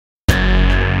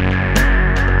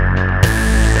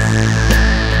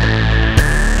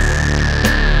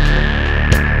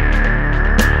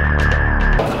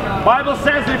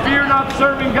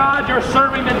serving God, you're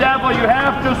serving the devil. You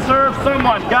have to serve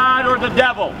someone, God or the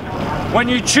devil. When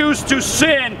you choose to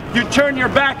sin, you turn your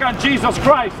back on Jesus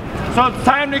Christ. So it's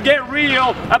time to get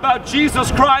real about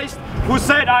Jesus Christ, who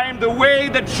said, I am the way,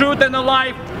 the truth, and the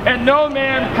life, and no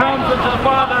man comes unto the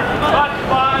Father but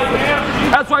by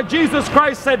him. That's why Jesus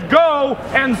Christ said, go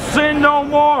and sin no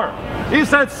more. He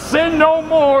said, sin no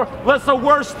more, lest the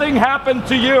worst thing happen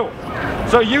to you.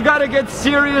 So you got to get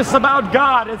serious about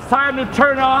God. It's time to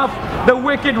turn off the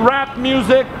wicked rap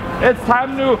music. It's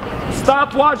time to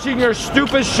stop watching your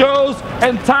stupid shows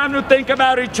and time to think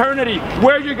about eternity.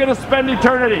 Where you're going to spend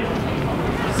eternity.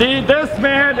 See, this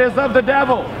man is of the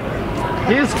devil.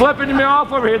 He's flipping me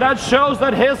off over here. That shows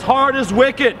that his heart is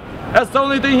wicked. That's the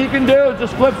only thing he can do,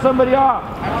 just flip somebody off.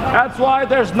 That's why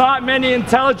there's not many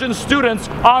intelligent students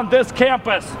on this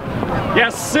campus.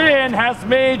 Yes, sin has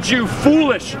made you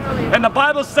foolish. And the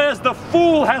Bible says the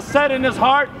fool has said in his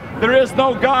heart, there is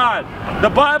no God. The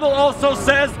Bible also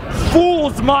says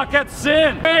fools mock at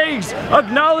sin. Please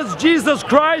acknowledge Jesus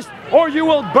Christ, or you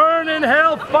will burn in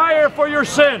hell fire for your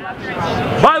sin.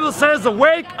 Bible says,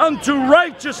 awake unto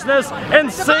righteousness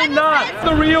and sin not.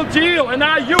 The real deal. And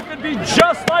now you can be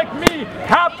just like me,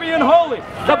 happy and holy.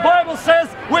 The Bible says,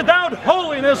 without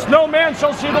holiness no man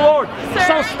shall see the Lord.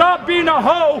 So stop being a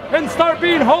hoe and start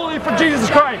being holy for Jesus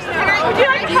Christ. Would you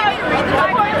like to read the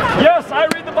Bible? Yes, I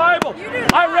read the Bible.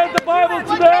 I read the Bible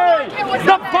today.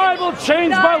 The Bible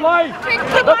changed my life.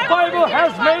 The Bible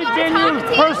has made me a new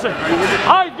person.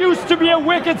 I used to be a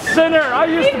wicked sinner. I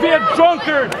used to be a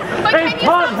drunkard, a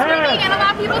pothead. And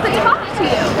allow people to talk to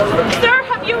you. Sir,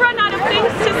 have you run out of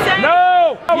things to say?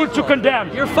 No, I was to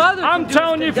condemn. Your father. I'm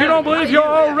telling you, if you don't believe, you're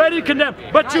already condemned.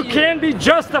 But you can be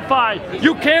justified.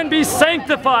 You can be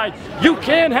sanctified. You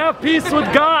can have peace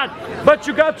with God. But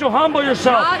you got to humble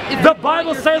yourself. The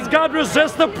Bible says God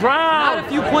resists the proud,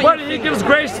 but He gives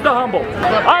grace to the humble.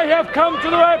 I have come to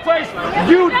the right place.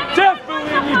 You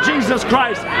definitely need Jesus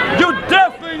Christ. You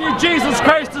definitely need Jesus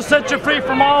Christ to set you free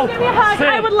from all sin.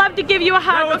 I would love to give you a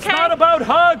hug, No, it's not about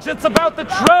hugs. It's about the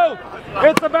truth.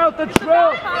 It's about the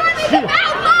truth.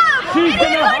 She's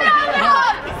gonna hug you.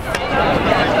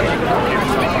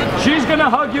 She's gonna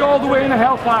hug you all the way into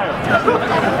hellfire.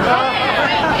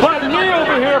 But me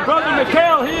over here, Brother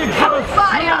Mikhail, he exhibits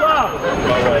true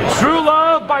love. True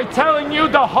love by telling you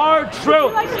the hard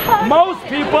truth. Most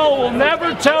people will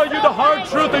never tell you the hard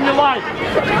truth in your life.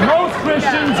 Most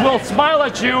Christians will smile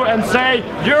at you and say,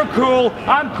 you're cool,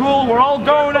 I'm cool, we're all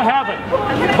going to heaven.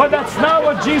 But that's not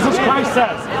what Jesus Christ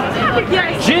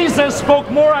says. Jesus spoke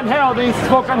more on hell than He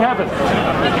spoke on heaven.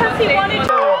 Because He wanted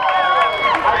to.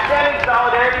 I stand in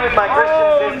solidarity with my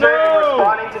Christian sister in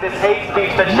responding to this hate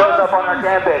speech that shows up on our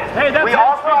campus. We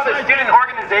also have a student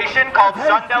organization called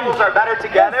Sun Devils Are Better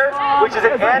Together, which is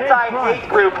an anti-hate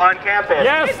group on campus.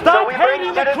 Yes, stop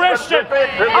hating the Christian.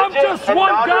 I'm just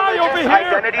one guy over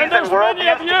here, and there's many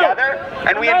of you.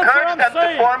 And we encourage them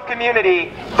to form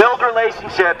community, build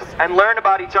relationships, and learn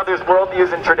about each other's worldviews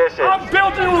and traditions. I'm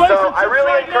building relationships. So I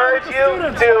really encourage you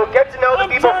to get to know the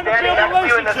people standing next to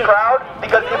you in this crowd,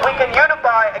 because if we can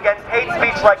unify against hate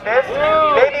speech like this,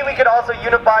 maybe we could also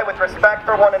unify with respect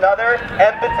for one another,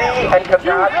 empathy, and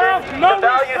compassion, the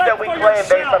values that we claim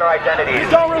based on our identities.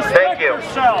 Thank you.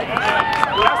 That's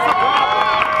the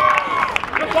problem.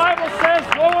 The Bible says,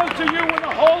 woe unto you when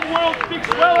the whole world speaks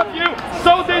well of you,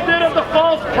 so they did of the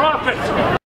false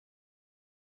prophets.